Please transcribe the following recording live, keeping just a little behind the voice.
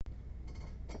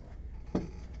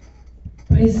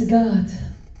Praise God.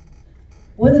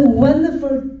 What a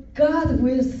wonderful God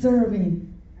we're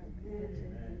serving.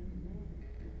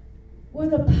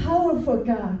 What a powerful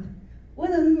God.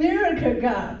 What a miracle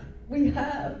God we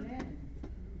have.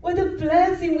 What a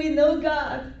blessing we know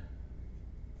God.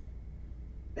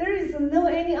 There is no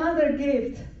any other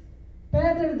gift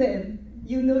better than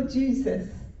you know Jesus.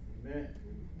 Amen.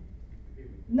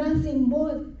 Nothing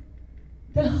more.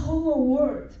 The whole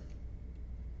world.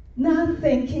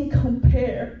 Nothing can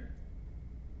compare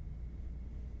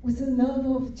with the love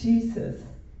of Jesus.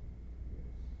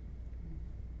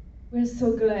 We're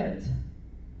so glad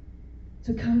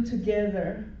to come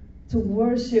together to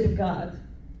worship God,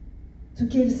 to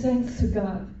give thanks to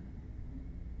God,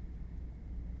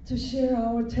 to share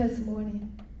our testimony,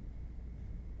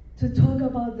 to talk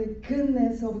about the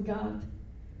goodness of God,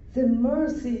 the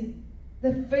mercy,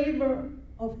 the favor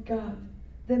of God,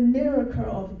 the miracle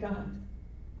of God.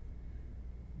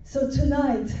 So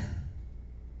tonight,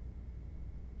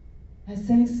 I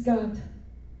thank God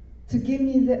to give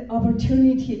me the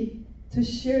opportunity to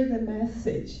share the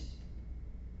message.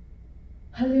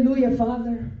 Hallelujah,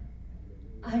 Father.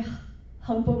 I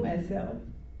humble myself.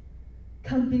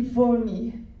 Come before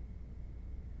me.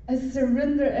 I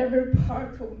surrender every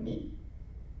part of me.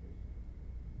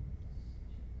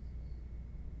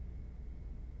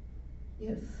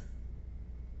 Yes.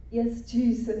 Yes,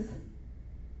 Jesus.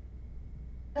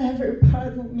 Every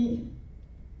part of me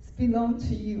belongs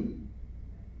to you.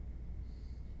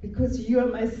 Because you are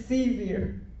my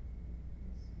Savior.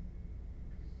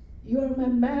 You are my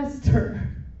Master.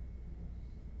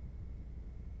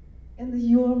 And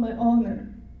you are my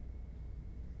honor.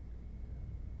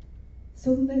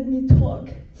 So let me talk.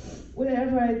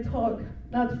 Whenever I talk,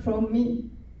 not from me,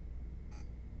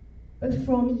 but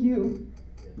from you.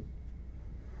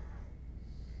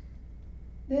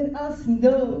 Let us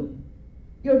know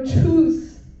your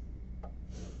truth.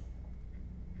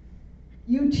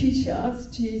 You teach us,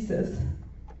 Jesus.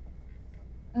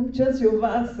 I'm just your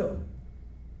vessel.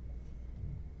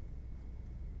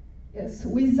 Yes,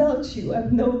 without you,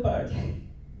 I'm nobody.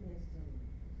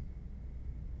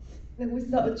 And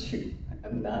without you,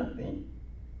 I'm nothing.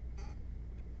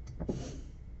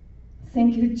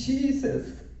 Thank you,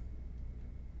 Jesus.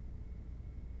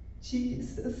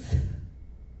 Jesus.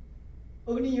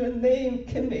 Only your name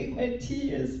can make my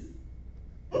tears.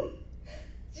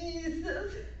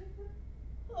 Jesus.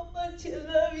 How much I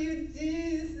love you,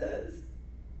 Jesus.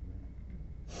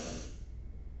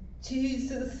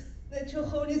 Jesus, let your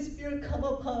Holy Spirit come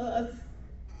upon us.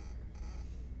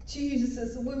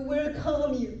 Jesus, we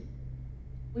welcome you.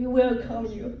 We welcome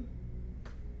you.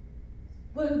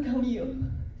 Welcome you.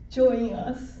 Join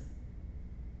us.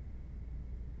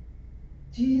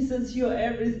 Jesus, you're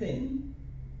everything.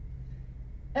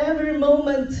 Every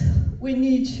moment we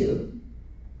need you.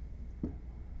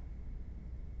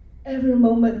 Every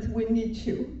moment we need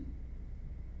you.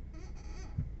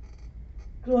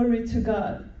 Glory to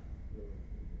God.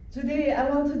 Today I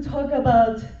want to talk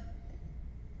about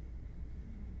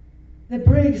the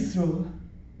breakthrough.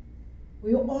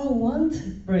 We all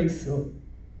want breakthrough.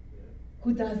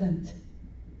 Who doesn't?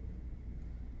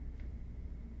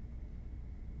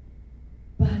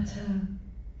 But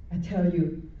I tell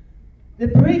you, the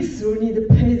breakthrough need to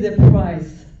pay the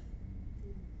price.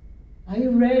 Are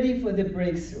you ready for the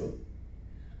breakthrough?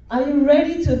 Are you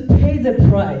ready to pay the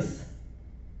price?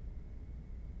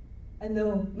 I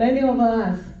know many of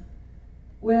us,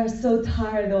 we are so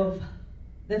tired of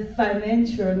the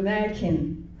financial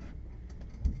nagging.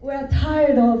 We are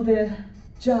tired of the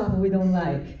job we don't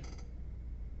like.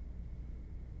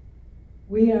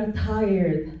 We are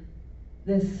tired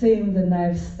the same the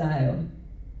lifestyle.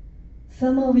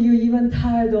 Some of you even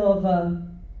tired of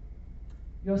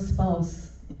your spouse.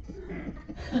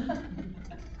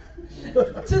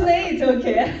 Tonight,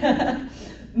 okay.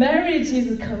 Marriage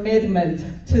is a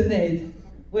commitment tonight.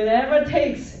 Whatever it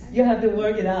takes, you have to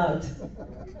work it out.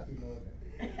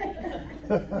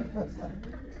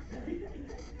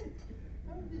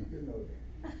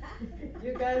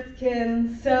 You guys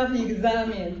can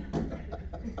self-examine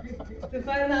to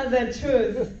find out the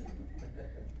truth.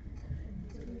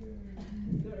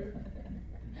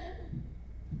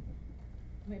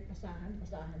 May pasahan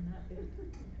natin.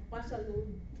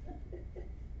 Pasalun.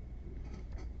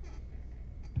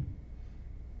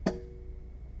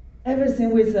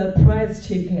 Everything with a price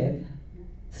ticket,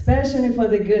 especially for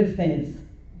the good things.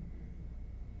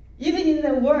 Even in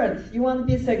the world, you want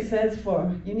to be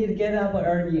successful, you need to get up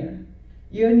earlier.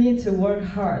 You need to work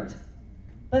hard.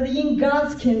 But in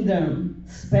God's kingdom,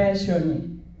 especially,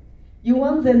 you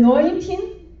want the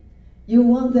anointing, you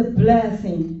want the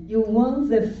blessing, you want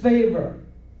the favor.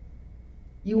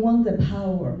 You want the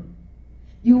power.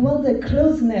 You want the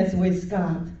closeness with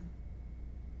God.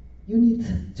 You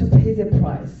need to pay the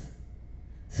price.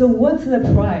 So what's the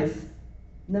price?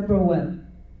 Number one,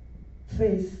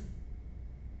 faith.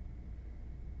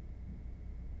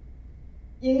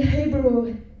 In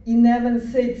Hebrew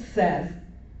 11:6 says,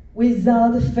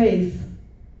 without faith,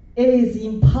 it is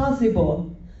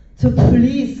impossible to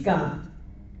please God.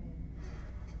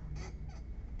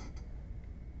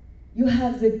 You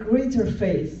have the greater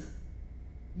faith,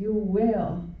 you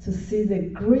will to see the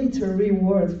greater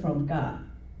reward from God.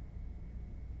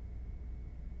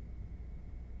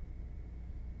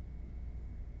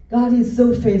 God is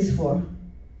so faithful.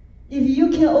 If you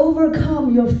can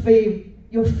overcome your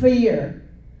fear,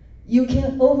 you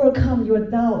can overcome your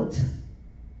doubt,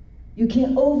 you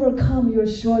can overcome your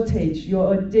shortage,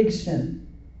 your addiction,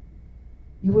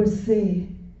 you will see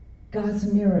God's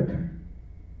miracle.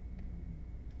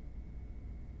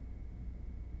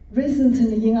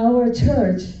 Recently in our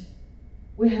church,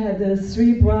 we had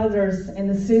 3 brothers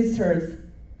and sisters.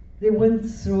 They went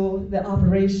through the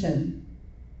operation.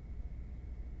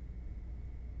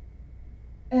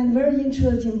 And very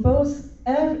interesting,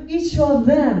 each of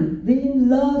them, they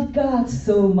love God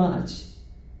so much.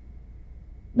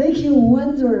 Make you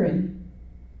wondering,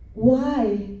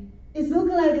 why? It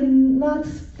looks like not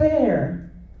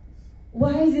fair.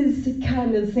 Why does this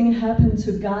kind of thing happen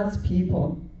to God's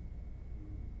people?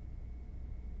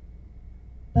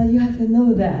 But you have to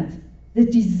know that the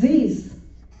disease,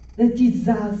 the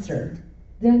disaster,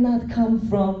 they're not come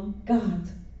from God.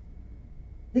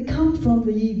 They come from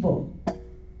the evil.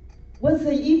 What's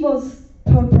the evil's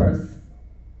purpose?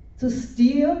 To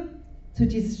steal, to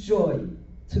destroy,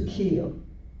 to kill.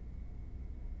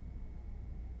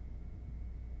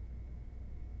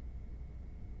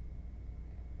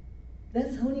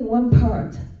 That's only one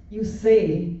part you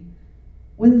see.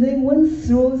 When they went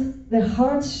through the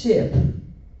hardship,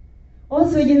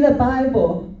 also in the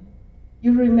Bible,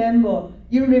 you remember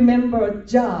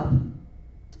Job.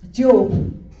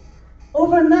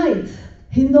 Overnight,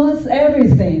 he lost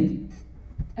everything,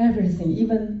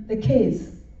 even the kids.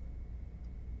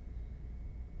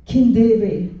 King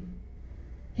David,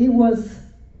 he was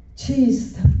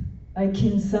chased by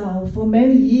King Saul for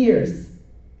many years.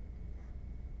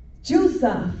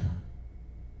 Joseph,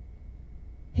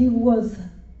 he was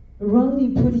wrongly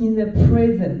put in the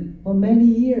prison for many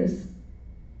years.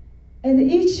 And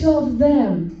each of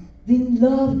them, they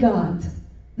love God.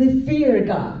 They fear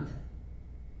God.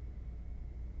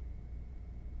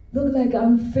 Look like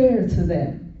unfair to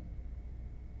them.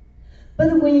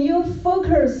 But when you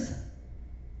focus,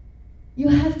 you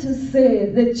have to say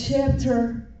the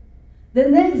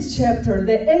next chapter,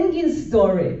 the ending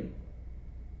story.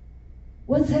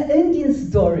 What's the ending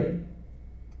story?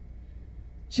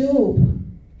 Job,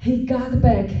 he got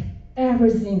back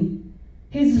everything.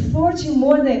 His fortune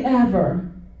more than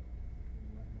ever.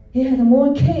 He had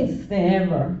more kids than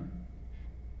ever.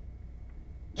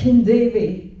 King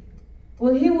David,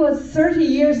 when he was 30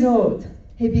 years old,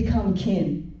 he became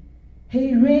king.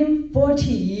 He reigned 40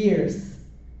 years.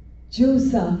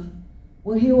 Joseph,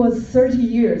 when he was 30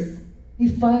 years, he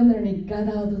finally got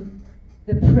out of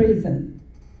the prison.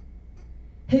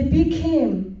 He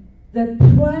became the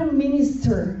prime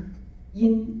minister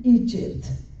in Egypt.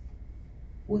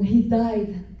 When he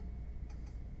died,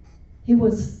 he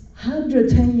was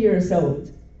 110 years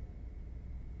old.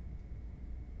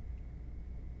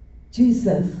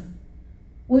 Jesus,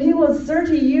 when he was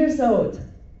 30 years old,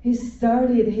 he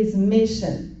started his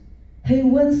mission. He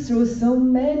went through so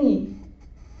many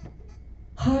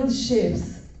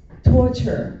hardships,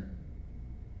 torture.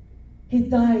 He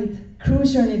died,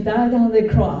 crucially died on the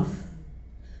cross.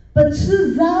 But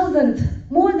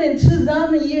more than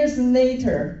 2,000 years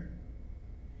later,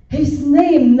 his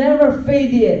name never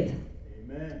faded.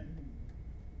 Amen.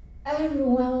 Every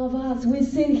one of us, we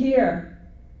sit here.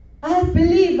 I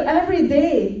believe every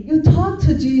day you talk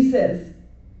to Jesus.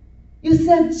 You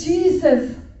said,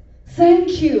 Jesus,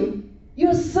 thank you.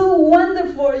 You're so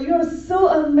wonderful. You're so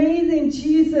amazing,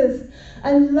 Jesus.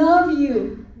 I love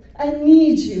you. I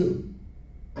need you.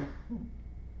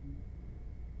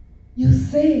 You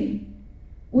say,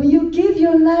 when you give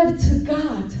your life to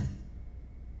God,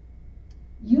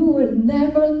 you will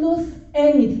never lose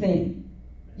anything.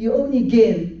 You only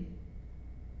gain.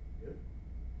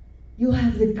 You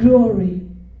have the glory.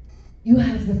 You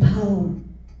have the power.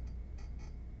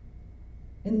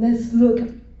 And let's look,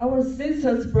 our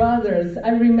sisters, brothers. I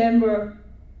remember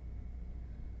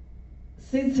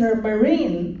Sister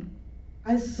Marine.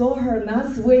 I saw her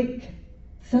last week,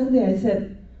 Sunday. I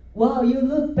said, wow, you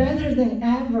look better than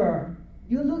ever.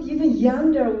 You look even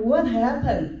younger. What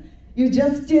happened? You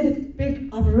just did a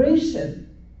big operation.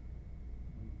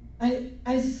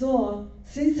 I saw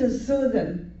Sister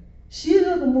Susan. She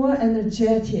looked more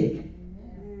energetic.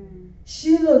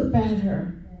 She looked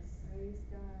better.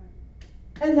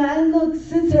 And I looked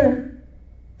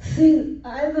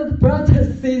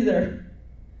Brother Caesar.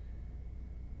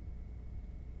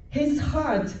 His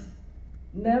heart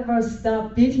never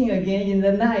stopped beating again in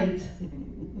the night.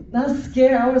 Not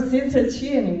scare our Sister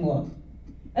Chi anymore.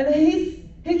 And he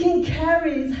can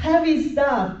carry heavy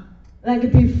stuff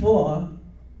like before.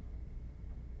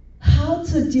 How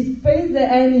to defeat the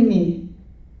enemy.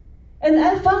 And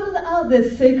I found out the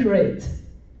secret.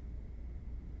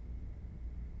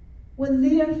 When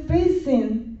they are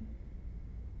facing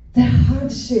the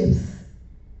hardships,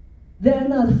 they are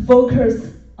not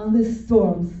focused on the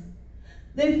storms.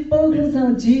 They focus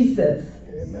on Jesus.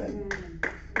 Amen.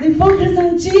 They focus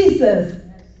on Jesus.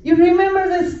 You remember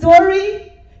the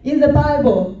story in the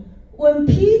Bible when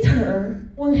Peter,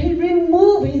 when he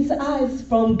removed his eyes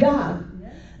from God,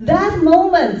 that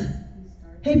moment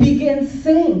he began to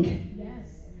sink.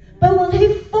 But when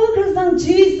he focused on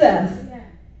Jesus,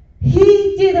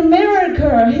 he did a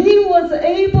miracle. He was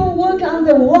able to walk on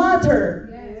the water.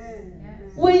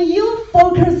 When you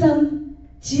focus on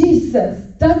Jesus,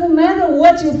 doesn't matter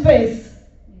what you face,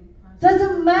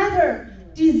 doesn't matter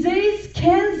disease,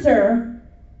 cancer,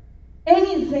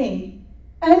 anything,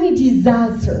 any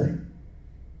disaster,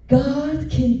 God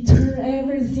can turn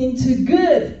everything to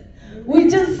good. We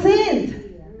just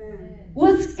sinned.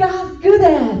 What's God good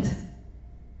at?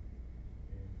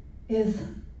 Is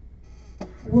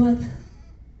what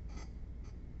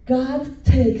God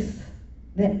takes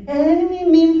the enemy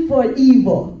mean for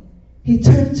evil, he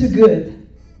turned to good.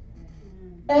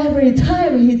 Every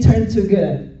time he turned to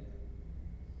good.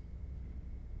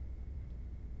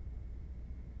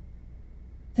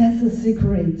 That's the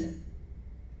secret.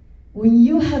 When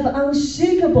you have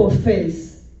unshakable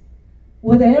faith,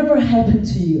 whatever happened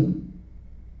to you,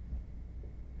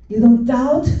 you don't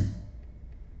doubt.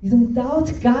 You don't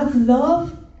doubt God's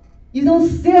love. You don't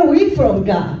stay away from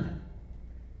God.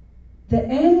 The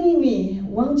enemy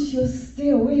wants you to stay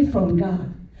away from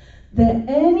God. The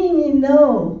enemy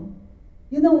know,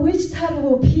 which type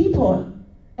of people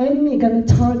enemy gonna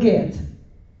target.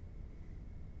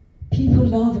 People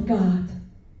love God.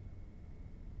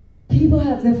 People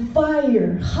have the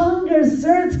fire, hunger,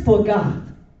 thirst for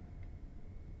God.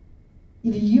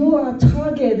 If you are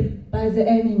targeted by the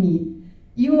enemy,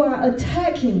 you are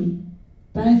attacking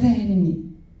by the enemy.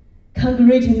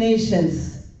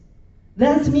 Congratulations.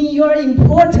 That means you are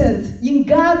important in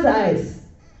God's eyes.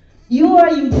 You are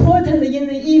important in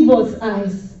the evil's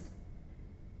eyes.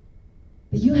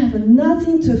 You have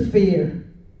nothing to fear.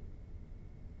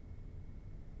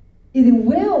 It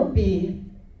will be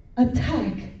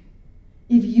attack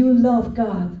if you love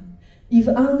God. If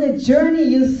on the journey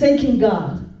you're seeking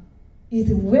God,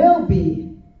 it will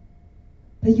be.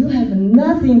 But you have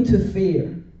nothing to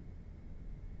fear.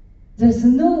 There's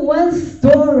no one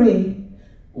story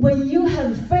when you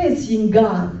have faith in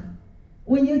God,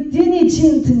 when you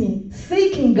diligently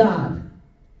seeking God,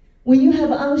 when you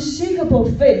have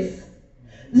unshakable faith.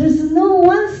 There's no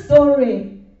one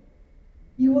story.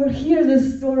 You will hear the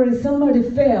story somebody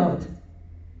failed.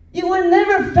 You will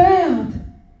never fail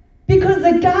because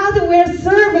the God we're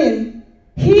serving,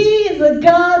 He is a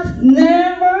God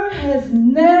has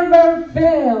never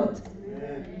failed.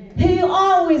 Amen. He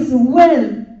always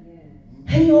wins.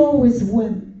 He always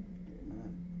wins.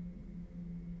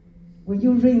 When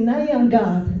you rely on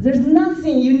God, there's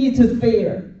nothing you need to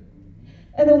fear.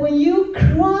 And when you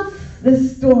cross the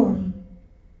storm,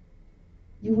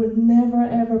 you will never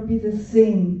ever be the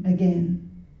same again.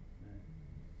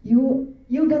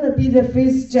 You're gonna be the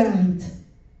faith giant.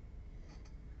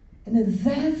 And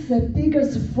that's the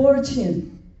biggest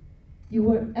fortune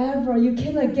you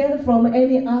cannot get from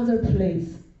any other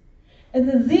place.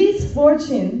 And this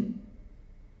fortune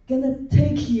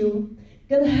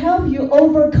gonna help you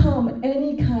overcome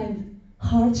any kind of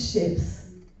hardships,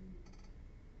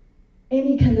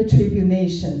 any kind of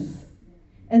tribulations.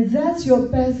 And that's your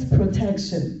best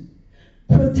protection.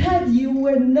 Protect, you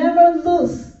will never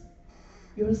lose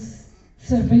your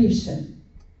salvation.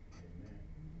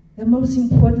 The most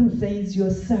important thing is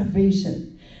your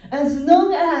salvation. As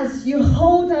long as you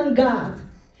hold on God,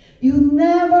 you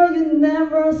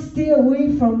never stay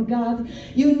away from God.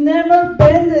 You never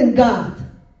abandon God.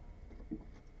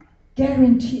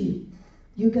 Guarantee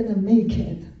you're gonna make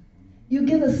it. You're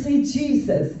gonna see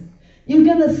Jesus. You're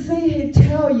gonna see He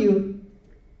tell you,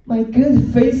 my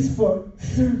good faithful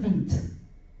servant,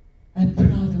 I'm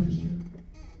proud of you.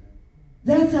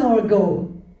 That's our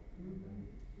goal.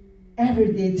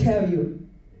 every day tell you,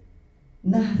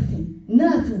 nothing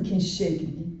can shake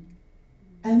me.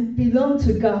 I belong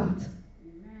to God.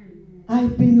 I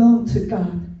belong to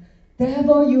God.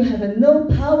 Devil, you have no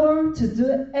power to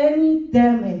do any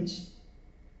damage.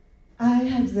 I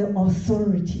have the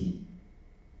authority.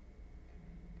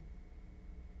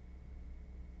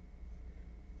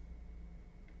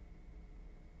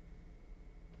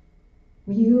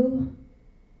 When you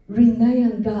rely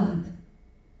on God,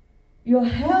 your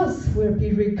health will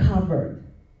be recovered.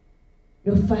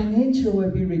 Your financial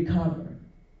will be recovered.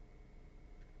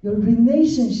 Your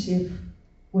relationship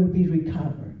will be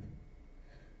recovered.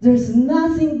 There's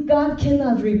nothing God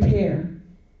cannot repair.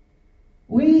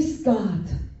 With God,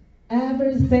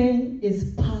 everything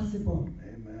is possible.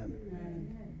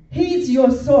 Amen. He is your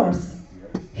source.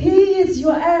 He is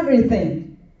your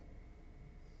everything.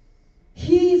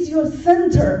 He is your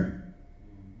center.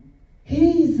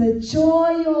 He is the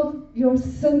joy of your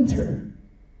center.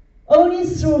 Only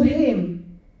through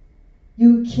Him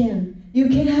you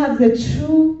can have the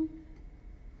true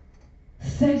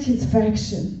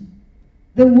satisfaction.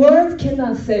 The world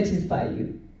cannot satisfy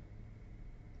you.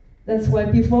 That's why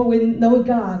before we know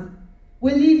God,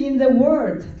 we live in the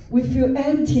world. We feel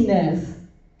emptiness.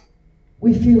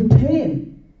 We feel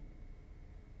pain.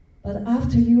 But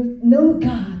after you know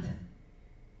God,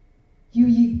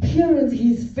 you experience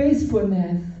His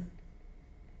faithfulness.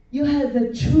 You have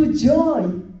the true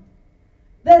joy.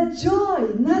 That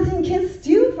joy, nothing can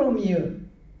steal from you.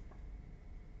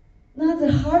 Not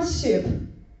the hardship,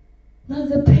 not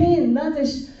the pain, not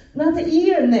the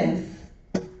illness.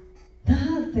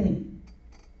 Nothing.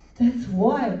 That's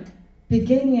why,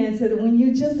 beginning I said, when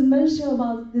you just mention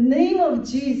about the name of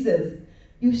Jesus,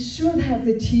 you should have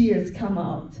the tears come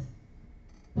out.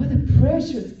 What a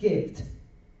precious gift.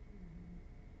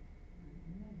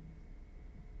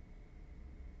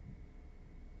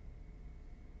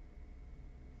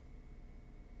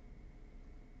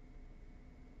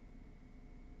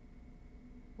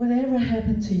 Whatever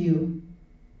happened to you,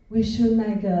 we should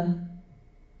like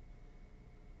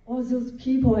all those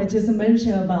people I just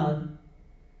mentioned about.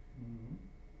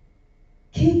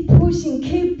 Keep pushing,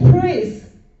 keep praise,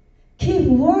 keep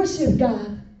worship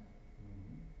God.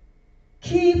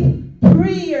 Keep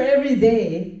prayer every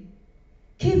day.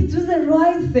 Keep do the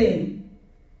right thing.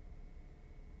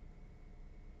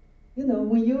 You know,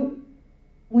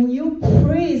 when you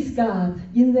praise God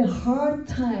in the hard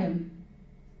time,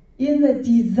 in the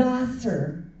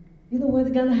disaster, you know what's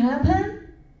gonna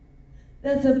happen?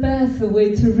 That's the best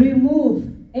way to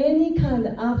remove any kind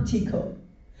of obstacle.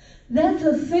 That's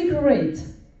a secret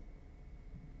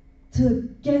to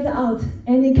get out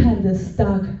any kind of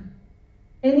stuck,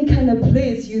 any kind of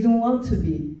place you don't want to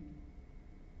be.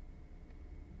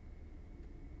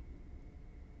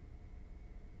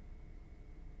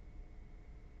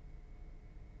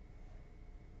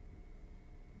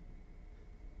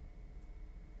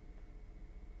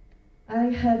 I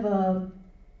have a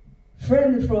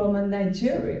friend from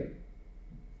Nigeria.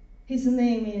 His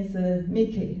name is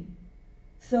Mickey.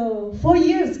 So 4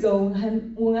 years ago,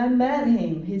 when I met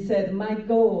him, he said, my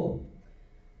goal,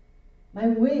 my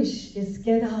wish is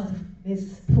get out of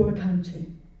this poor country.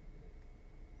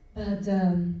 But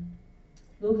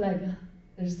look like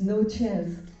there's no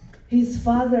chance. His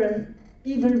father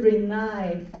even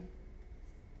denied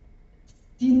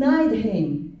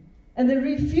him, and they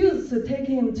refused to take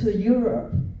him to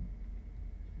Europe.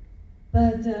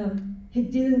 But he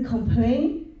didn't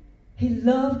complain. He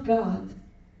loved God.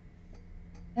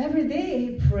 Every day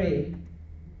he prayed.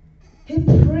 He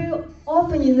prayed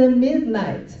often in the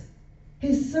midnight.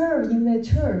 He served in the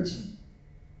church.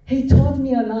 He taught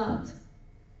me a lot.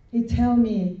 He tell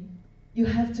me, you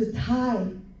have to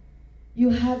tithe. You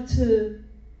have to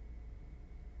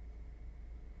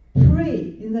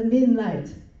pray in the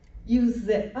midnight. Use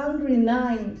the angry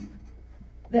nine,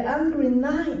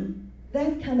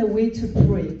 that kind of way to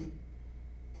pray.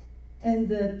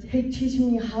 And he teach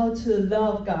me how to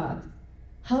love God,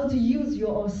 how to use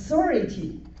your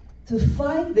authority to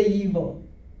fight the evil.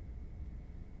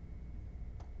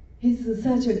 He's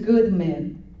such a good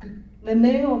man, the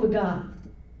man of God.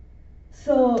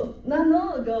 So not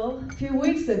long ago, a few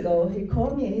weeks ago, he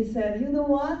called me and he said, you know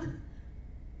what?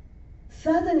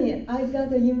 Suddenly, I got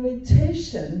an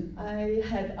invitation. I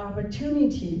had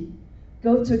opportunity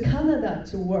go to Canada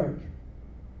to work.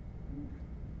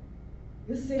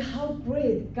 You see how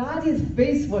great God is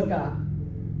faithful, God.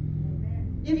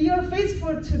 If you're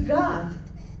faithful to God,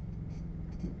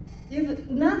 if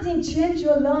nothing changes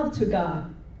your love to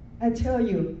God, I tell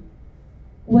you,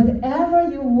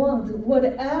 whatever you want,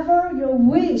 whatever your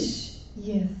wish,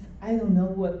 yes, I don't know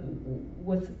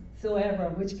what whatsoever,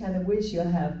 which kind of wish you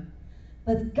have.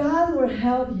 But God will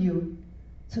help you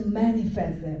to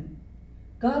manifest them.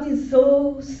 God is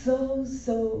so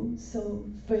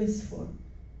faithful.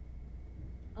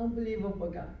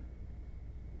 Unbelievable God.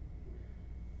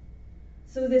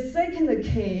 So the second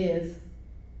K is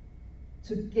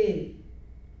to give.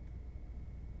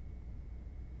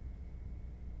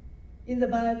 In the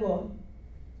Bible,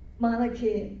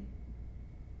 Malachi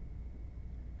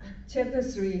chapter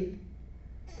 3,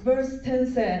 verse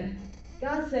 10 said,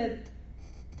 God said,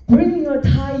 bring your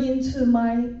tithe into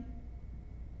my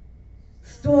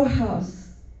storehouse,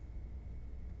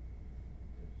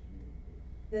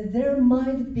 that there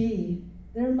might be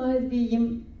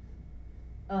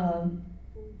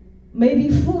maybe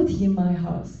food in my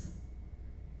house.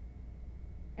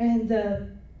 And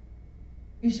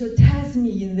you should test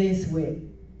me in this way,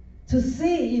 to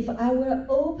see if I will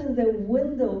open the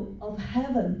window of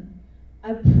heaven.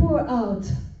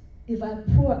 If I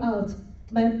pour out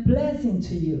my blessing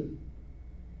to you.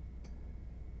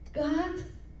 God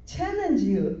challenge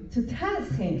you to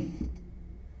test him.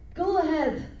 Go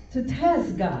ahead to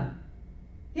test God.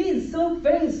 He is so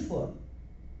faithful.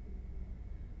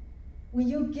 When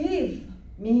you give,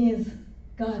 means,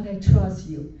 God, I trust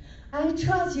you. I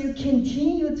trust you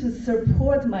continue to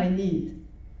support my need.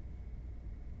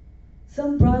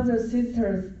 Some brothers,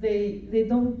 sisters, they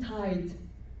don't tithe,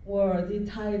 or they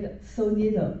tithe so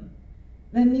little.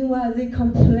 Then meanwhile, they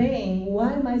complain,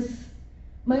 why my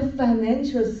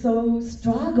financial so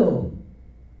struggle?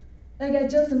 Like I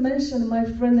just mentioned, my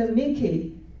friend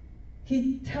Mickey,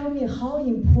 he tell me how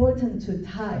important to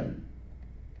tithe.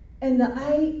 And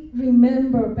I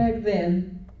remember back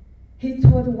then, he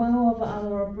taught one of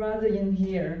our brother in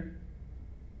here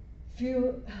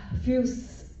few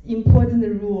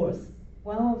important rules.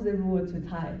 One of the rules to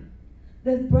tithe.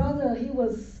 That brother, he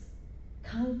was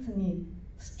constantly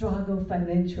struggle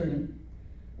financially.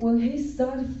 When he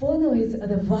started following his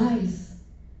advice,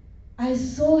 I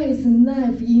saw his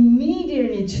life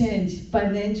immediately change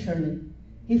financially.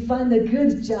 He found a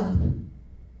good job,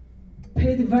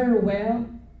 paid very well,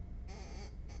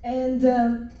 and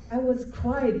I was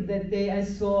quiet that day. I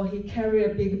saw he carried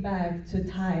a big bag to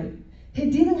tithe. He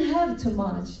didn't have too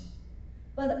much,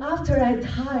 but after I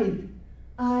tithed,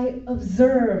 I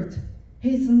observed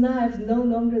his life no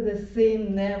longer the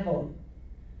same level.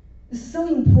 It's so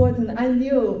important. I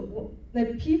knew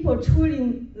that people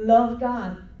truly love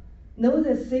God, know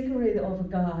the secret of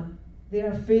God. They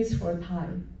are faithful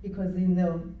tithe because they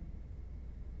know.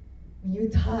 When you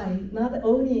tithe, not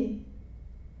only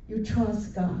you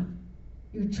trust God,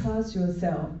 you trust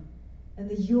yourself, and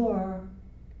you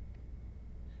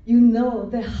know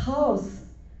the house,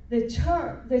 the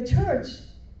church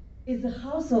is the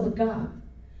house of God.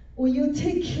 When you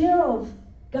take care of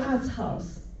God's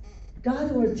house,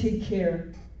 God will take care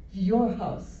of your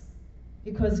house,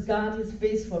 because God is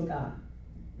faithful God.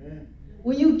 Amen.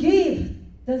 When you give,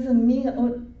 doesn't mean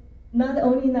not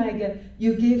only like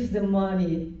you give the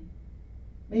money,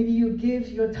 maybe you give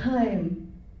your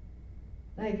time.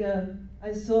 Like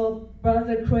I saw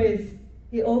Brother Chris,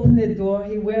 he opened the door,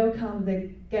 he welcomed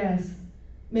the guests.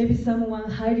 Maybe someone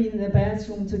hiding in the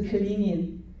bathroom to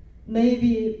cleaning.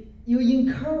 Maybe you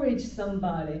encourage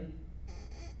somebody.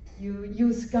 You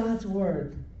use God's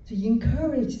word to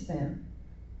encourage them.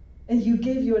 And you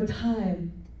give your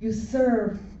time. You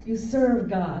serve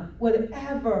God.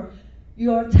 Whatever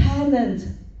your talent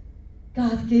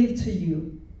God gave to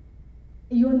you.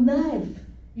 Your life,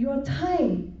 your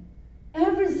time,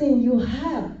 everything you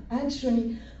have,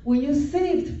 actually, when you're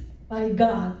saved by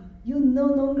God, you no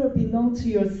longer belong to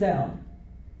yourself.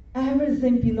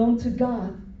 Everything belongs to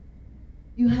God.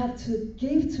 You have to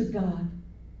give to God.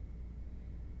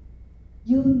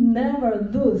 You never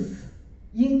lose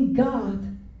in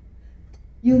God.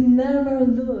 You never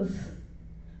lose.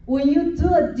 When you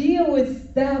do a deal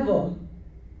with devil,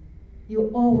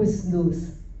 you always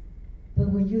lose. But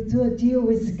when you do a deal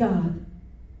with God,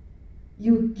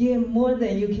 you get more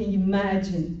than you can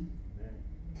imagine.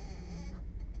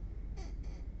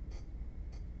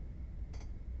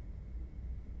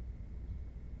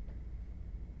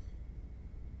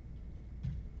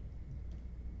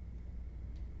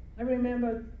 I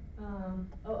remember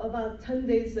about 10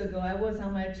 days ago, I was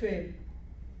on my trip.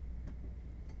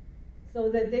 So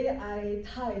the day I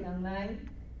tithed online,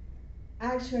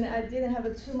 actually I didn't have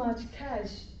too much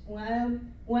cash.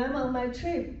 When I'm on my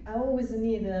trip, I always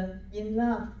need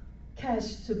enough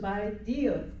cash to buy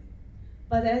deals.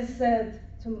 But I said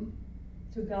to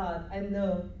God, I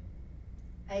know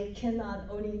I cannot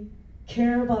only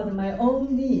care about my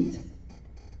own need.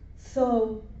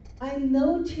 So I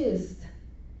noticed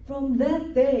From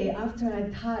that day after I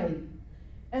tithed,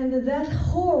 and that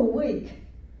whole week,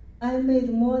 I made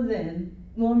more than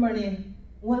normally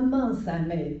 1 month I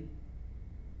made.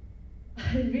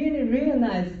 I really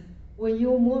realized when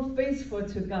you're more faithful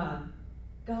to God,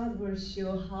 God will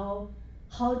show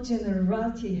how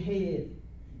generosity He is.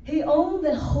 He owns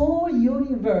the whole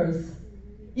universe.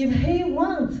 If He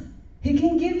wants, He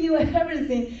can give you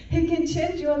everything. He can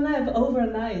change your life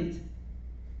overnight.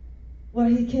 Or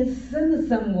He can send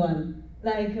someone,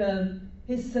 like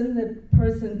He sent the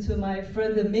person to my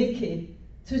friend Mickey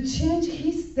to change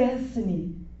his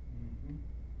destiny.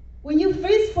 When you're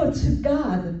faithful to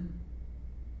God,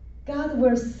 God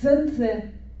will send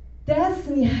the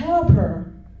destiny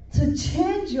helper to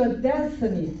change your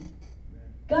destiny.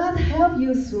 God helps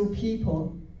you through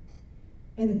people.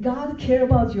 And God cares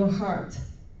about your heart.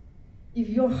 If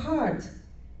your heart,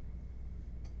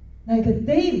 like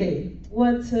David,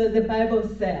 what the Bible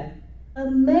said, a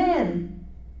man,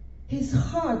 his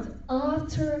heart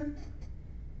after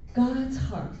God's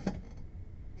heart.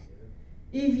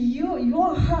 If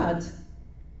your heart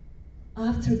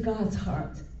after God's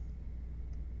heart,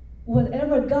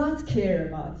 whatever God cares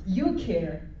about, you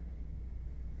care.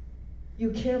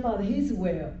 You care about His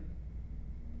will.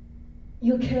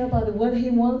 You care about what He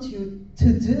wants you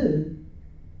to do.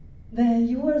 Then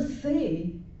you will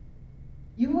see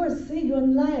your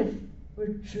life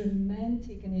will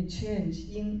dramatically change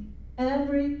in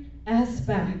every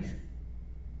aspect.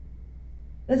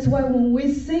 That's why when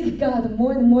we seek God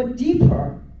more and more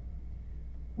deeper,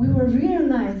 we will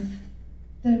realize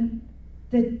the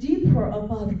deeper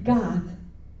about God,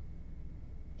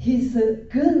 His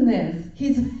goodness,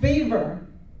 His favor,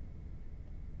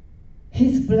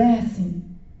 His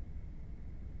blessing.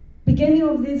 Beginning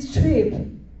of this trip,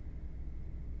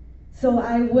 so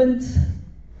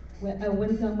when I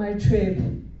went on my trip,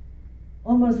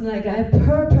 almost like I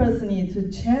purposely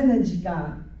to challenge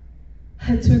God.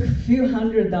 I took a few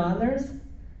 $100s.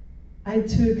 I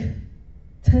took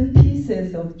 10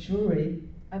 pieces of jewelry.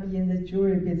 I'm in the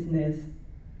jewelry business.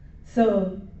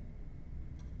 So,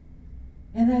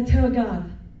 and I tell God,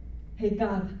 hey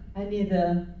God, I need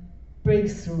a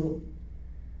breakthrough.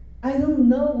 I don't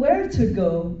know where to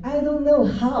go. I don't know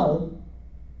how.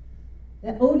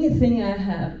 The only thing I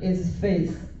have is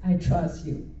faith. I trust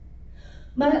you.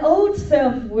 My old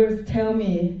self will tell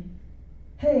me,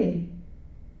 hey,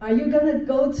 are you gonna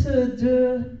go to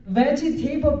do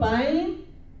vegetable buying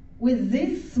with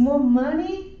this small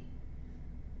money?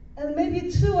 And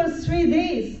maybe 2 or 3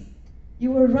 days,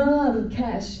 you will run out of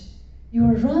cash. You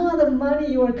will run out of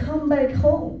money. You will come back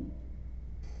home.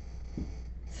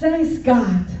 Thanks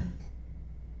God.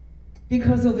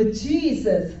 Because of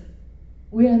Jesus,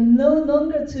 we are no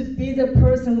longer to be the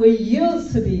person we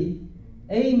used to be.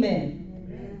 Amen.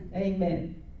 Amen.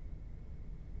 Amen.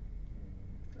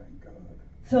 Thank God.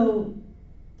 So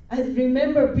I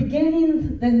remember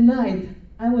beginning the night,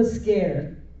 I was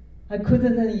scared. I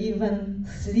couldn't even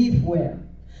sleep well.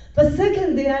 But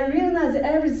second day, I realized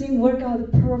everything worked out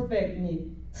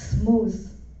perfectly, smooth,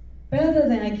 better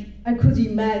than I could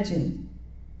imagine.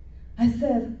 I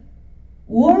said,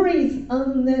 worry is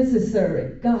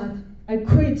unnecessary. God, I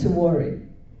quit to worry.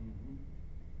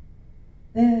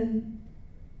 Then,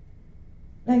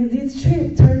 like this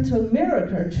trip turned to a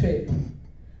miracle trip.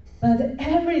 But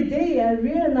every day I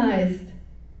realized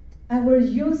I will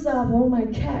use up all my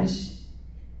cash.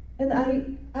 And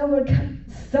I will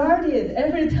started,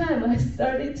 every time I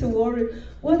started to worry,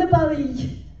 what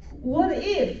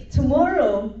if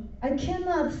tomorrow I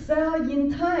cannot sell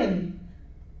in time?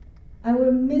 I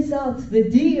will miss out the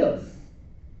deals.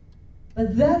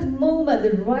 But that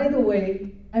moment, right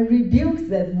away, I rebuked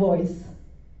that voice.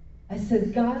 I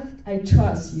said, God, I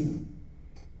trust you.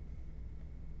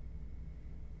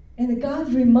 And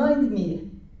God reminded me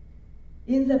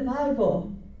in the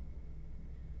Bible,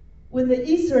 when the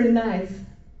Israelites,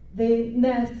 they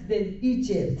left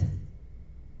Egypt,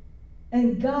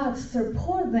 and God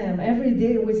support them every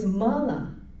day with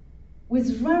manna,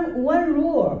 with one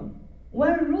rule.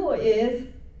 One rule is,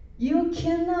 you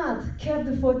cannot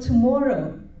keep for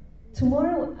tomorrow.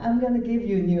 Tomorrow, I'm going to give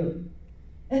you new.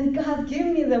 And God gave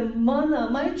me the manna.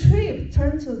 My trip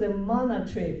turned to the manna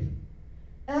trip.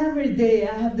 Every day,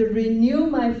 I have to renew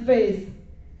my faith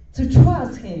to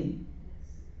trust Him.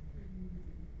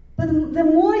 But the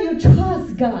more you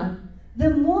trust God, the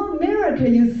more miracle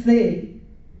you see.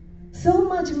 So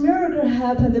much miracle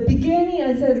happened. At the beginning,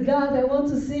 I said, God, I want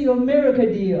to see your miracle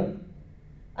deal.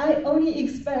 I only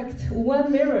expect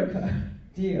one miracle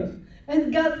deal.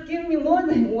 And God gave me more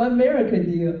than one miracle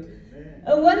deal.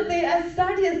 One day I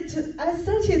started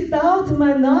to doubt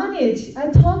my knowledge.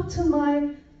 I talked to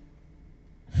my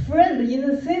friend in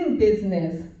the same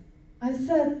business. I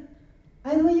said,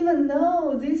 I don't even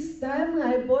know this diamond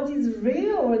I bought is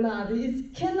real or not.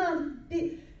 It cannot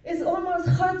be, it's almost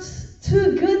hard,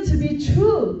 too good to be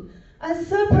true. I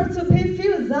supposed to pay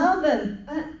few thousand,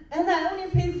 and I only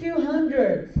paid few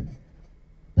hundred.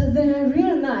 But then I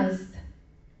realized,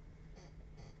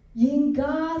 in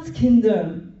God's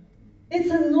kingdom, it's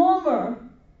a normal,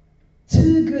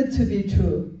 too good to be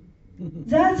true.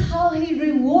 That's how He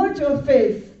rewards your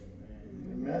faith.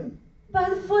 Amen.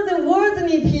 But for the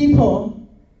worldly people,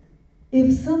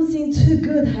 if something too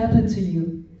good happened to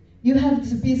you, you have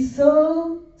to be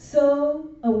so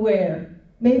aware.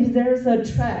 Maybe there's a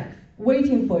trap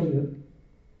waiting for you.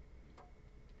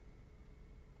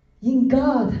 In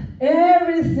God,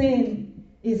 everything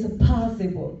is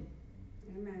possible.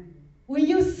 Amen. When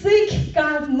you seek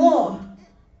God more,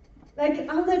 like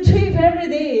on the trip every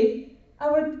day,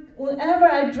 whenever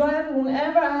I drive,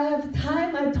 whenever I have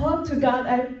time, I talk to God,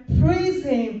 I praise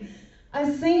Him,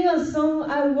 I sing a song,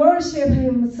 I worship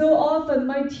Him so often.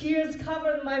 My tears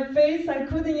covered my face, I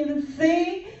couldn't even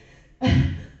sing.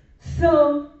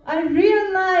 So I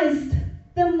realized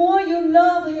the more you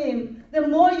love Him, the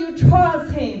more you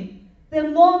trust Him, the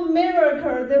more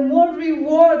miracle, the more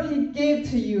reward He gave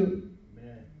to you.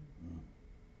 Amen.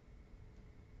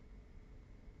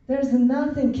 There's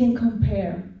nothing can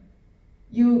compare.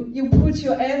 You put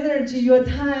your energy, your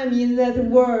time in that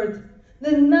word.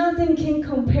 Then nothing can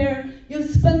compare. You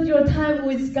spend your time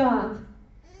with God.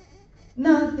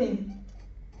 Nothing.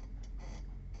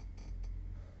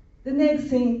 The next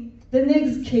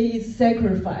key is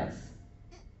sacrifice.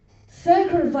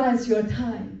 Sacrifice your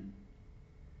time.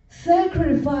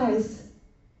 Sacrifice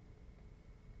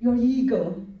your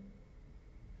ego.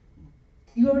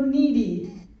 Your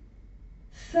needy.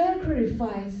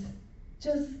 Sacrifice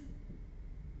just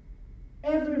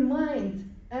every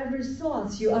mind, every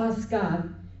thought you ask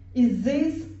God, is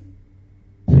this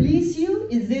please you?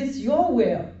 Is this your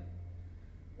will?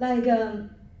 Like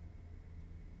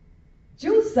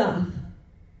Joseph,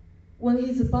 when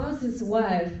his boss's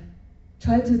wife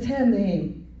tried to tempt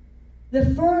him,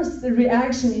 the first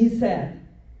reaction he said,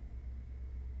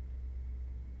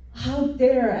 how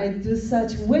dare I do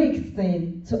such wicked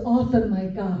thing to offend my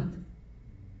God?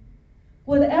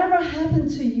 Whatever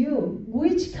happened to you,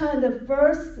 which kind of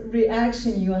first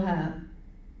reaction you have?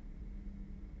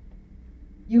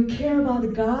 You care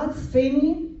about God's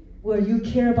feeling, or you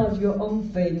care about your own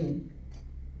feeling?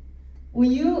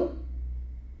 When you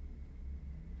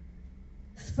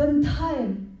spend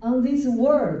time on this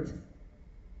word,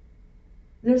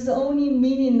 there's only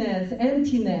meaningless,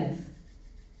 emptiness.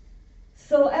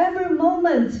 So every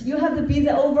moment you have to be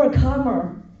the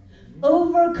overcomer.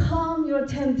 Overcome your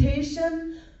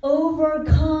temptation,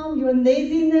 overcome your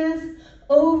laziness,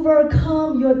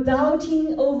 overcome your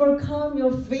doubting, overcome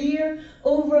your fear,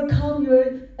 overcome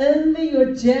your envy,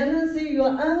 your jealousy, your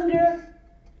anger.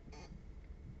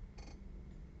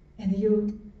 And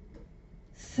you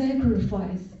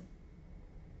sacrifice.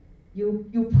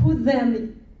 You put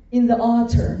them in the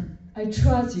altar. I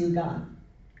trust you, God.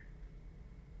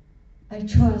 I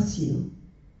trust you.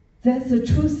 That's a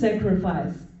true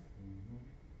sacrifice.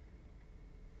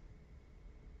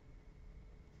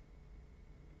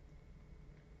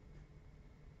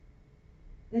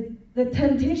 The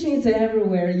temptation is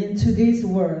everywhere in today's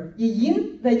world.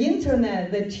 In the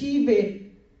internet, the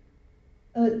TV,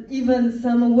 even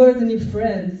some worldly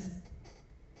friends,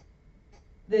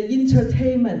 the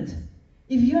entertainment.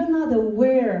 If you're not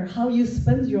aware how you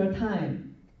spend your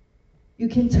time, you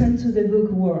can turn to the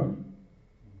lukewarm.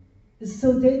 It's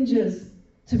so dangerous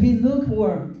to be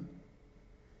lukewarm.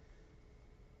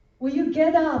 When you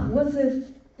get up, what's the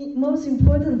most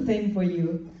important thing for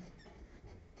you?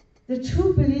 The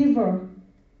true believer,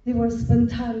 they will spend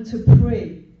time to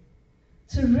pray,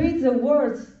 to read the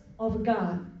words of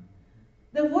God.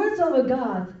 The words of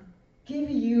God give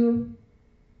you,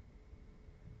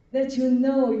 that you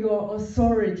know your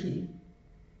authority.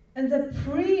 And the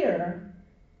prayer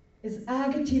is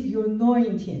active your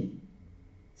anointing.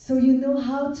 So you know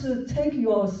how to take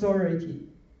your authority.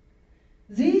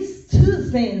 These two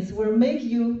things will make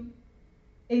you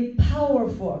a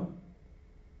powerful,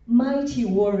 mighty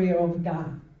warrior of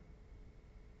God.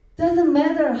 Doesn't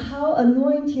matter how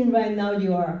anointing right now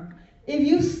you are. If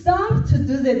you stop to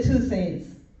do the two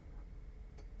things,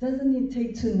 doesn't it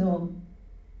take to know?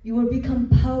 You will become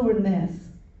powerless.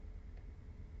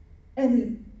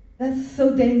 And that's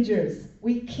so dangerous.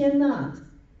 We cannot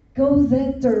go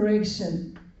that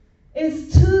direction.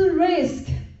 It's too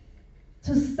risky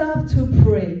to stop to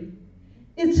pray.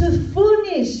 It's too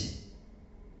foolish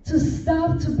to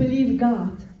stop to believe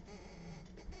God.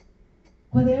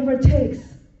 whatever it takes.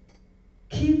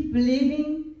 Keep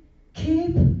living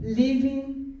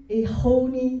a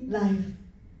holy life.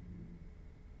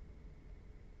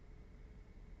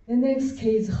 The next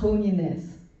key is holiness.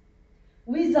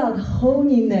 Without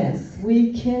holiness,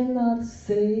 we cannot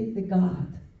say the God.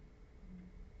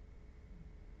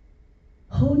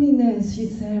 Holiness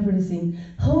is everything.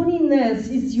 Holiness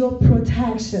is your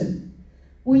protection.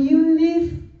 When you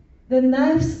live the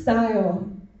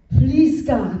lifestyle, please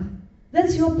God,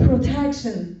 that's your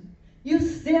protection. You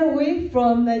stay away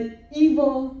from the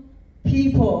evil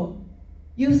people.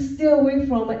 You stay away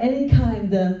from any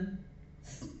kind of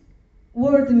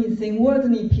worldly thing,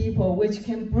 worldly people, which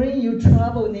can bring you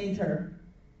trouble later.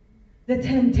 The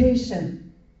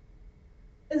temptation.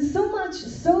 And so much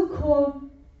so-called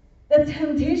the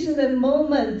temptation, the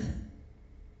moment,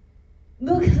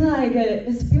 looks like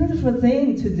it's a beautiful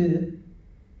thing to do.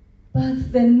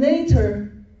 But then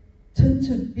later, turn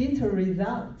to bitter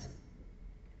result.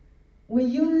 When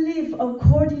you live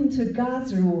according to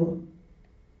God's rule,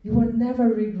 you will never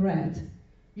regret.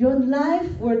 Your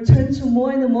life will turn to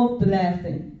more and more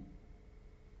blessing.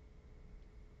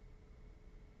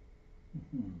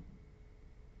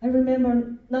 I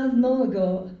remember not long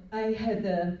ago, I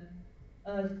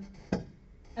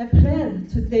planned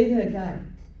to date a guy,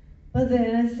 but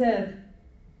then I said,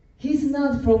 he's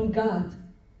not from God.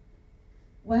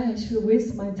 Why I should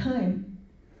waste my time?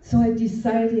 So I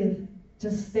decided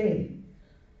to stay.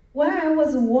 While I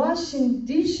was washing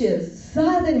dishes,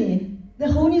 suddenly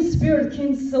the Holy Spirit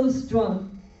came so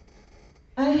strong.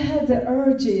 I had the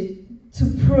urge to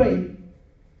pray.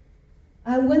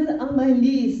 I went on my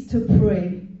knees to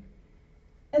pray.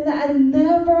 And I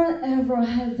never ever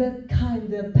had that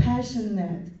kind of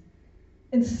passionate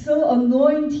and so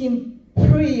anointing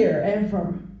prayer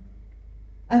ever.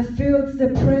 I felt the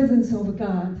presence of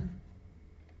God.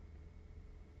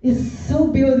 It's so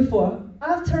beautiful.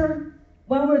 After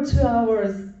 1 or 2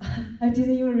 hours, I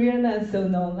didn't even realize so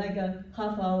long, like a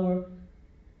half hour.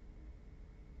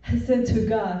 I said to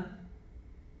God,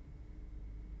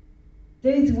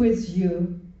 date with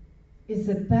you is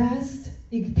the best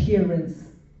experience.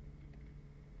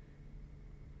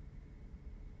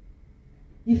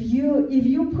 If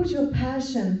you put your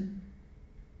passion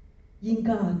in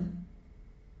God,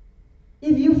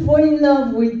 if you fall in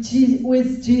love with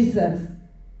Jesus,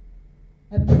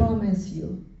 I promise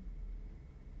you,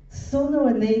 sooner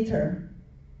or later,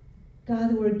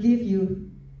 God will give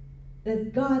you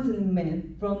that godly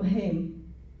man from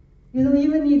Him. You don't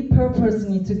even need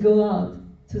purposely to go out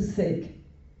to seek.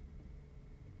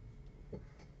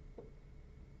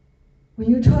 When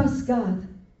you trust God,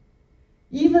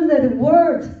 even that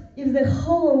word, if the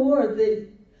whole world,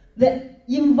 the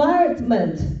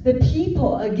environment, the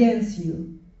people against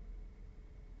you,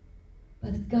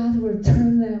 but God will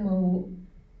turn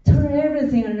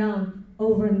everything around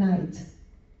overnight.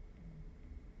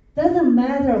 Doesn't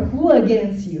matter who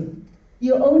against you.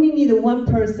 You only need one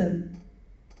person.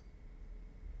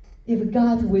 If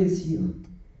God with you,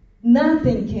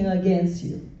 nothing can against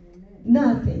you.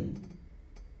 Nothing.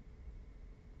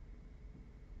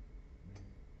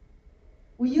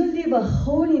 When you live a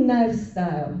holy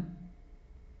lifestyle,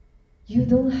 you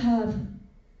don't have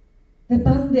the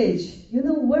bondage. You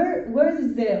know, where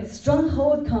is the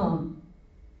stronghold come?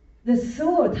 The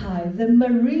soul tie, the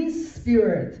marine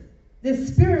spirit, the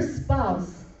spirit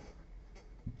spouse,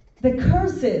 the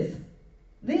curses,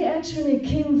 they actually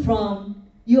came from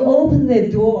you open the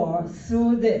door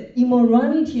through the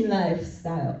immorality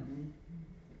lifestyle.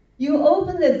 You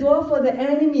open the door for the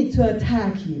enemy to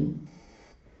attack you.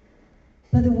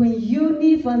 But when you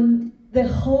live on the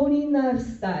holy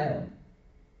lifestyle,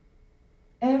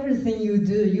 everything you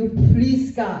do, you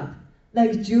please God,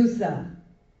 like Josiah.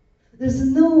 There's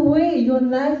no way your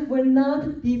life will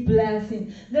not be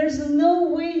blessing. There's no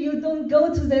way you don't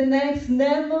go to the next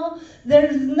level.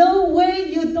 There's no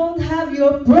way you don't have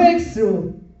your breakthrough.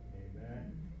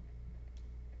 Amen.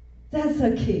 That's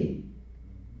a key.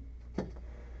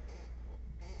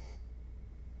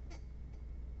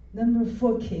 Number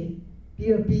 4 key,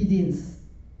 be obedience.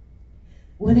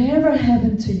 Whatever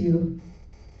happened to you,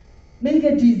 make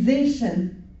a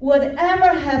decision.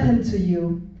 Whatever happened to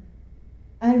you,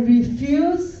 I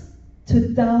refuse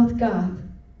to doubt God.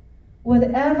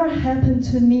 Whatever happened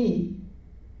to me,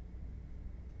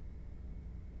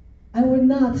 I will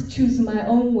not choose my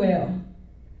own will.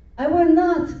 I will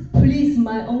not please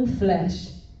my own flesh.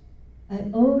 I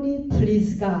only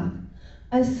please God.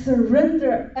 I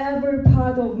surrender every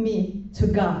part of me to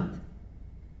God.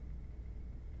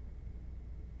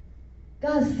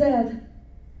 God said,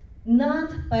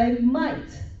 not by might,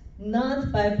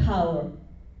 not by power,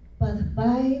 but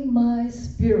by my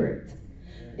Spirit.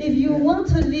 If you want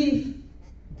to live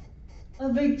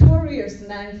a victorious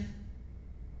life,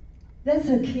 that's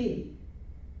a key.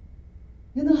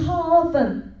 You know how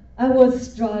often I would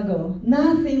struggle,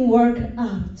 nothing worked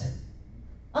out,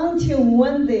 until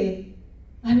one day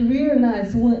I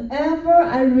realized whenever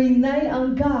I rely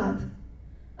on God,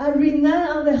 I rely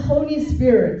on the Holy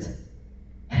Spirit,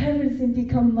 everything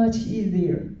becomes much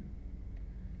easier.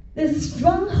 The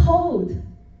stronghold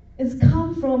is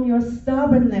come from your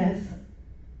stubbornness,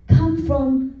 come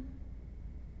from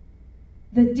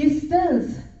the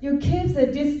distance. You keep the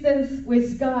distance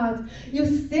with God. You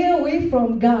stay away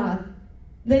from God.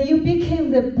 Then you became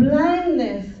the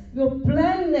blindness,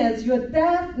 your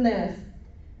deafness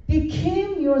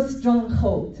became your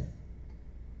stronghold.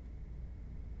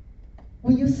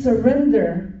 When you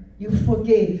surrender, you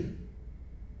forgive.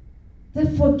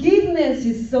 The forgiveness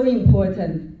is so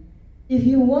important. If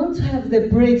you want to have the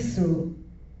breakthrough,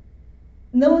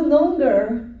 no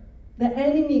longer the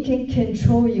enemy can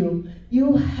control you.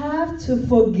 You have to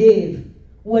forgive.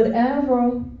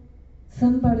 Whatever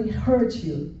somebody hurt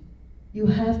you, you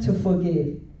have to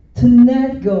forgive, to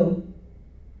let go.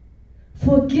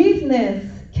 Forgiveness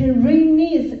can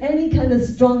release any kind of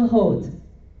stronghold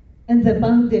and the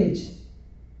bondage.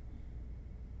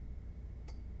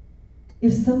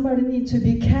 If somebody needs to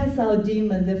be cast out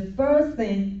demon, the first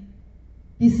thing,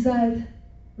 besides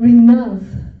renounce,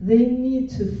 they need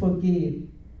to forgive.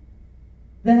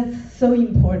 That's so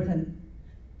important.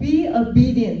 Be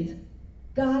obedient.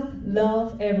 God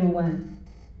loves everyone,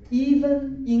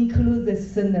 even include the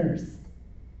sinners.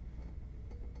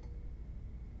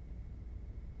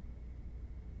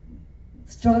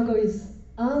 Struggle is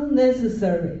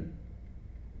unnecessary.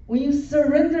 When you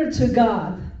surrender to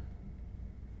God,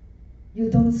 you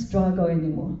don't struggle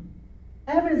anymore.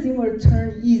 Everything will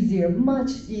turn easier,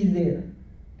 much easier.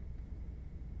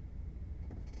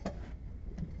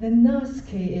 The next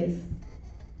key is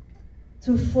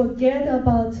to forget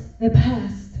about the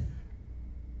past.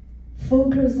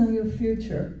 Focus on your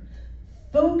future.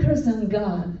 Focus on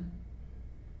God.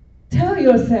 Tell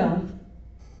yourself,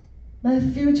 my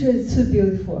future is too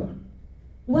beautiful.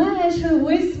 Why I should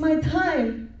waste my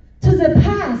time to the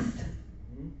past?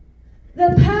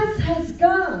 The past has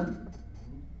gone,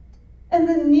 and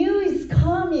the new is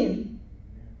coming.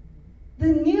 The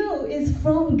new is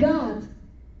from God.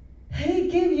 He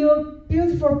gave you a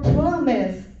beautiful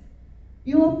promise.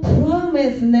 Your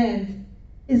promised land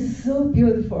is so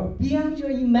beautiful, beyond your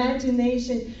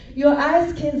imagination. Your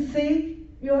eyes can see,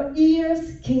 your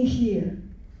ears can hear.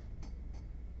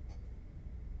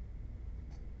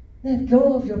 Let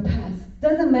go of your past.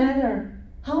 Doesn't matter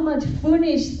how much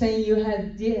foolish thing you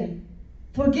have did.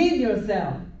 Forgive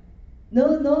yourself. No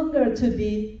longer to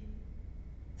be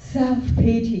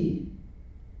self-pity,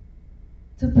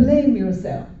 to blame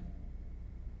yourself.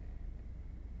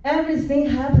 Everything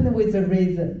happened with a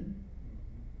reason.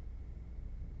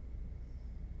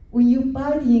 When you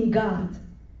abide in God,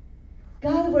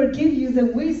 God will give you the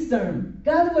wisdom.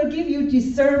 God will give you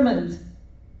discernment.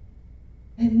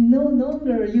 And no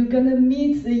longer you're going to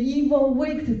meet the evil,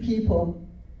 wicked people.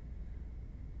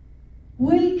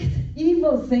 Wicked,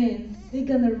 evil things, they're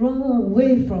going to run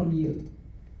away from you.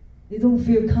 They don't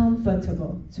feel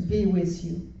comfortable to be with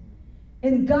you.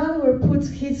 And God will put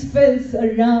his fence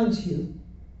around you.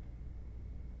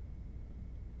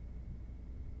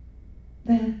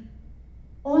 Then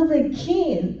all the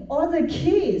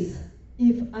keys,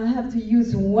 if I have to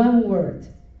use one word,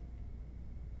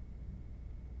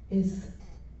 is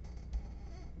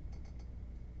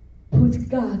put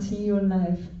God in your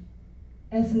life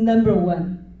as number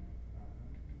one.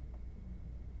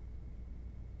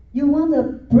 You want a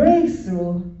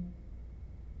breakthrough.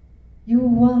 You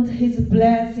want his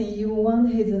blessing. You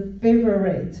want his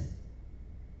favorite.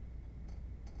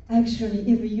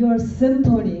 Actually, if you're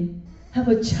simply have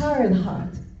a child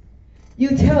heart,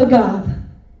 you tell God,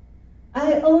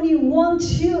 I only want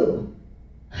you.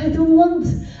 I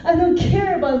don't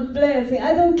care about blessing.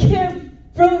 I don't care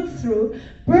breakthrough.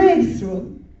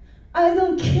 I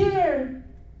don't care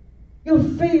your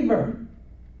favor.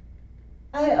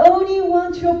 I only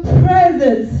want your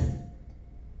presence.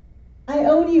 I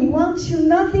only want you,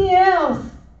 nothing else.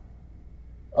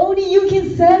 Only you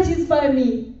can satisfy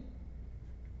me.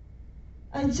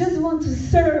 I just want to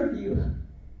serve you.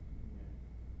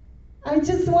 I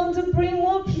just want to bring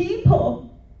more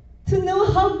people to know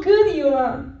how good you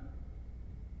are.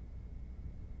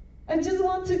 I just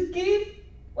want to give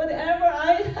whatever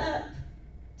I have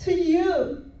to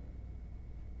you.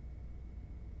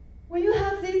 When you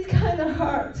have this kind of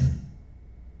heart,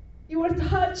 you will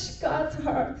touch God's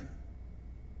heart.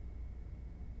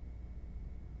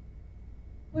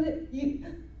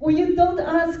 When you don't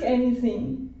ask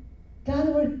anything,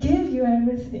 God will give you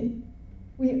everything.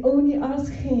 We only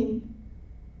ask Him.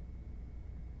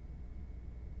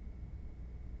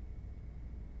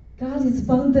 God is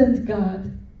abundant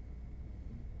God.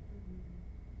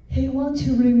 He wants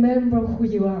you to remember who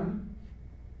you are.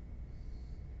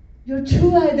 Your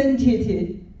true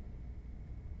identity.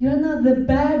 You're not the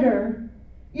beggar.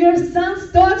 You're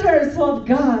sons, daughters of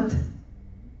God.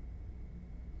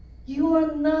 You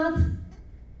are not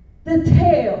the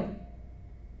tail.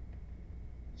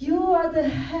 You are the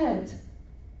head.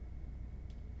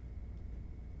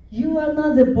 You are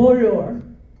not the borrower.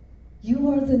 You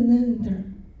are the lender.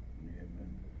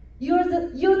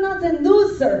 You're not the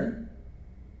loser.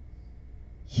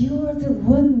 You are the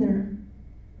winner.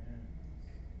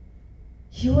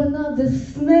 You are not the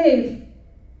slave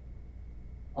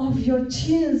of your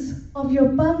chains, of your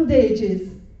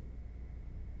bondages.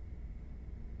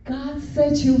 God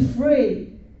set you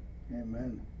free.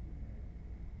 Amen.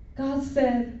 God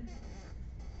said,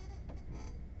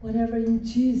 whatever in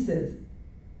Jesus,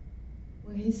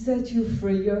 when He set you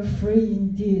free, you're free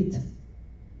indeed.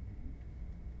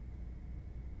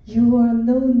 You are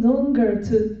no longer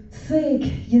to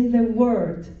seek in the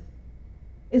world.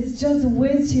 It's just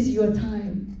wasted your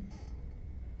time.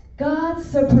 God's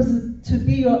supposed to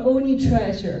be your only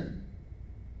treasure.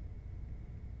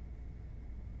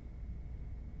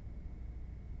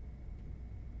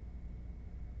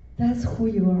 That's who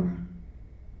you are.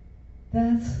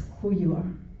 That's who you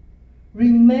are.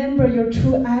 Remember your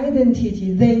true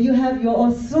identity. Then you have your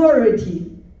authority.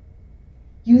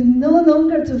 You no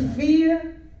longer to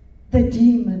fear the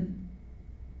demon.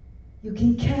 You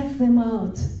can cast them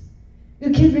out. You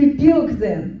can rebuke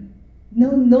them. No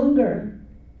longer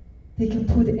they can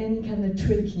put any kind of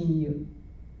trick in you.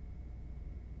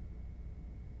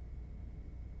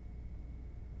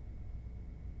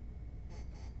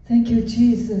 Thank you,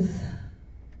 Jesus.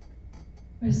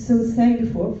 We're so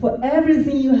thankful for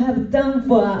everything you have done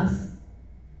for us.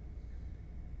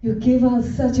 You give us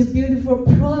such a beautiful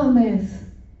promise.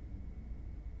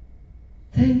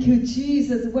 Thank you,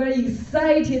 Jesus. We're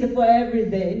excited for every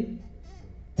day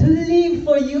to live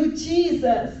for you,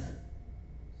 Jesus,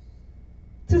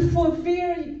 to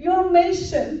fulfill your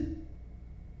mission.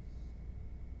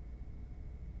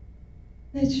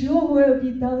 Let your will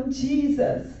be done,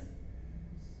 Jesus.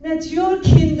 Let your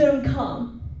kingdom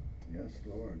come. Yes,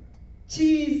 Lord.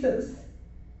 Jesus,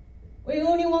 we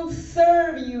only want to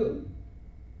serve you.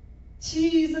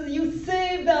 Jesus, you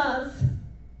saved us.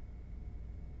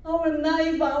 Our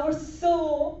life, our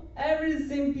soul,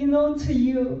 everything belongs to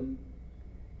you.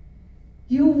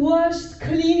 You washed,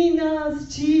 cleaning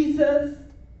us, Jesus.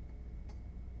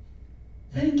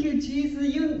 Thank you,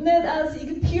 Jesus. You let us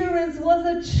experience what's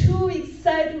a true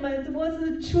excitement, what's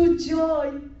a true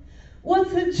joy,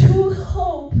 what's a true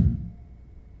hope.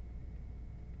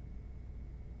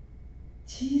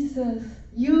 Jesus,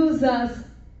 use us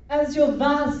as your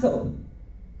vessel.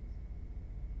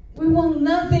 We want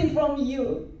nothing from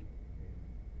you.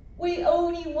 We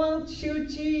only want you,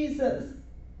 Jesus.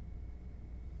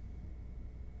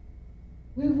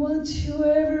 We want you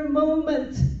every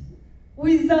moment.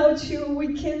 Without you,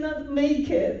 we cannot make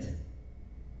it.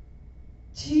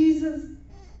 Jesus,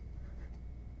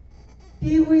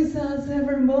 be with us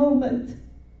every moment.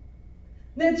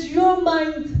 Let your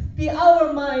mind be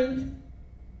our mind.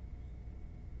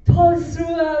 Talk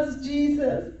through us,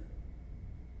 Jesus.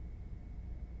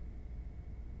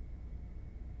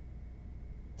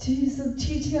 Jesus,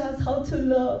 teach us how to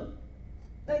love,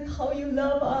 like how you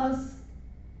love us.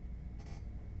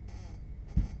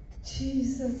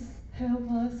 Jesus,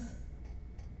 help us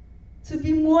to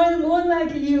be more and more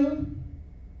like you.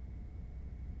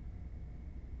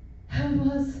 Help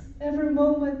us every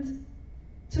moment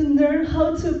to learn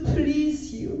how to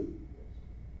please you.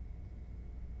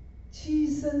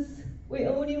 Jesus, we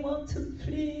only want to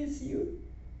please you.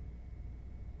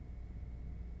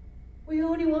 We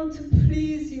only want to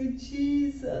please you,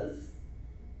 Jesus.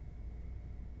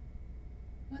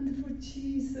 Wonderful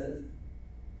Jesus.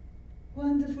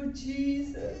 Wonderful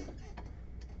Jesus.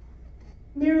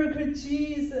 Miracle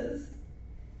Jesus.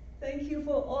 Thank you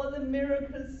for all the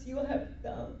miracles you have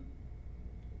done.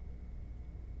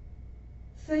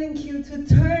 Thank you to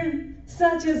turn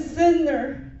such a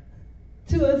sinner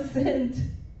to a saint.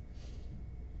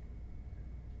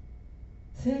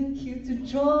 Thank you to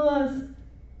draw us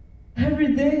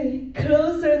every day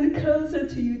closer and closer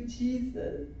to you,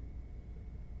 Jesus.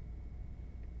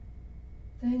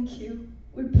 Thank you.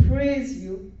 We praise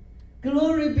you.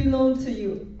 Glory belongs to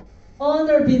you.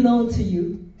 Honor belongs to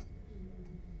you.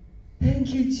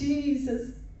 Thank you,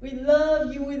 Jesus. We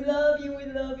love you, we love you, we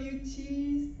love you,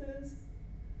 Jesus.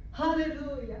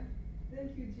 Hallelujah.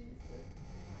 Thank you, Jesus.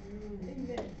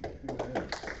 Amen.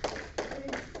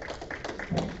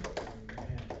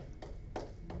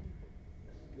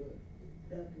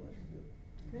 That was good.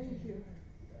 Thank you.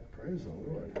 Praise the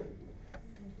Lord.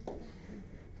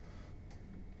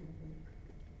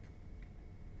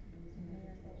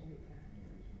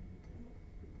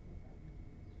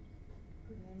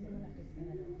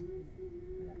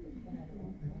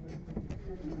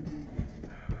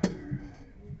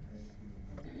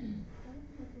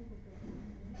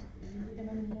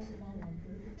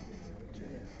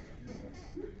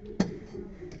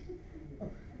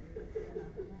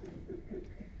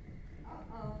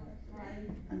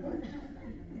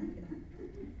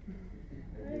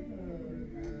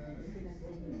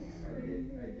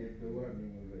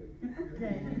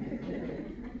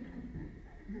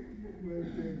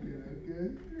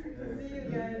 See you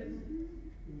guys.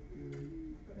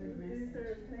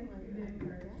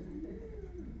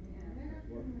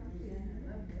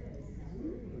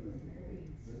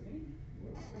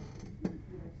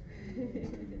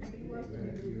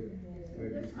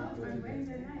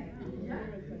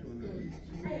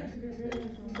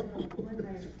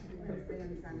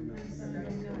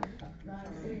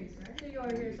 So you are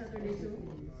here Saturday too?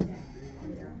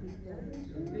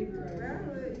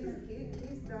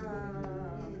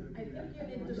 I think you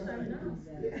need to start now.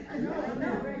 I know,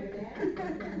 right?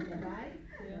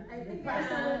 I think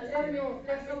Pastor will tell you, no,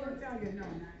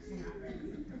 she's not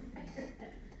ready.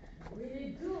 We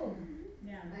need two.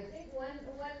 Yeah. I think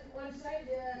one side,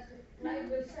 Clyde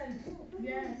will send two.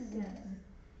 Yes.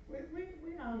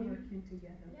 We're all working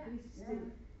together. Yeah. Please Yeah.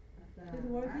 She's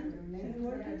working. She's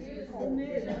working. You She's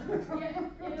committed.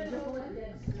 you know what?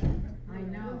 That's I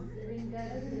know. when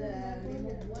God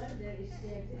remove one, there is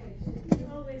their place. You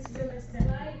always do a step.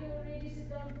 Clyde, you already sit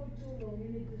down for too long. You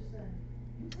need to stand.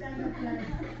 Stand up, Clyde.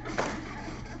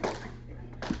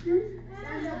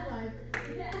 Stand up, Clyde.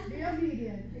 Yeah. Be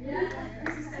obedient. Yeah.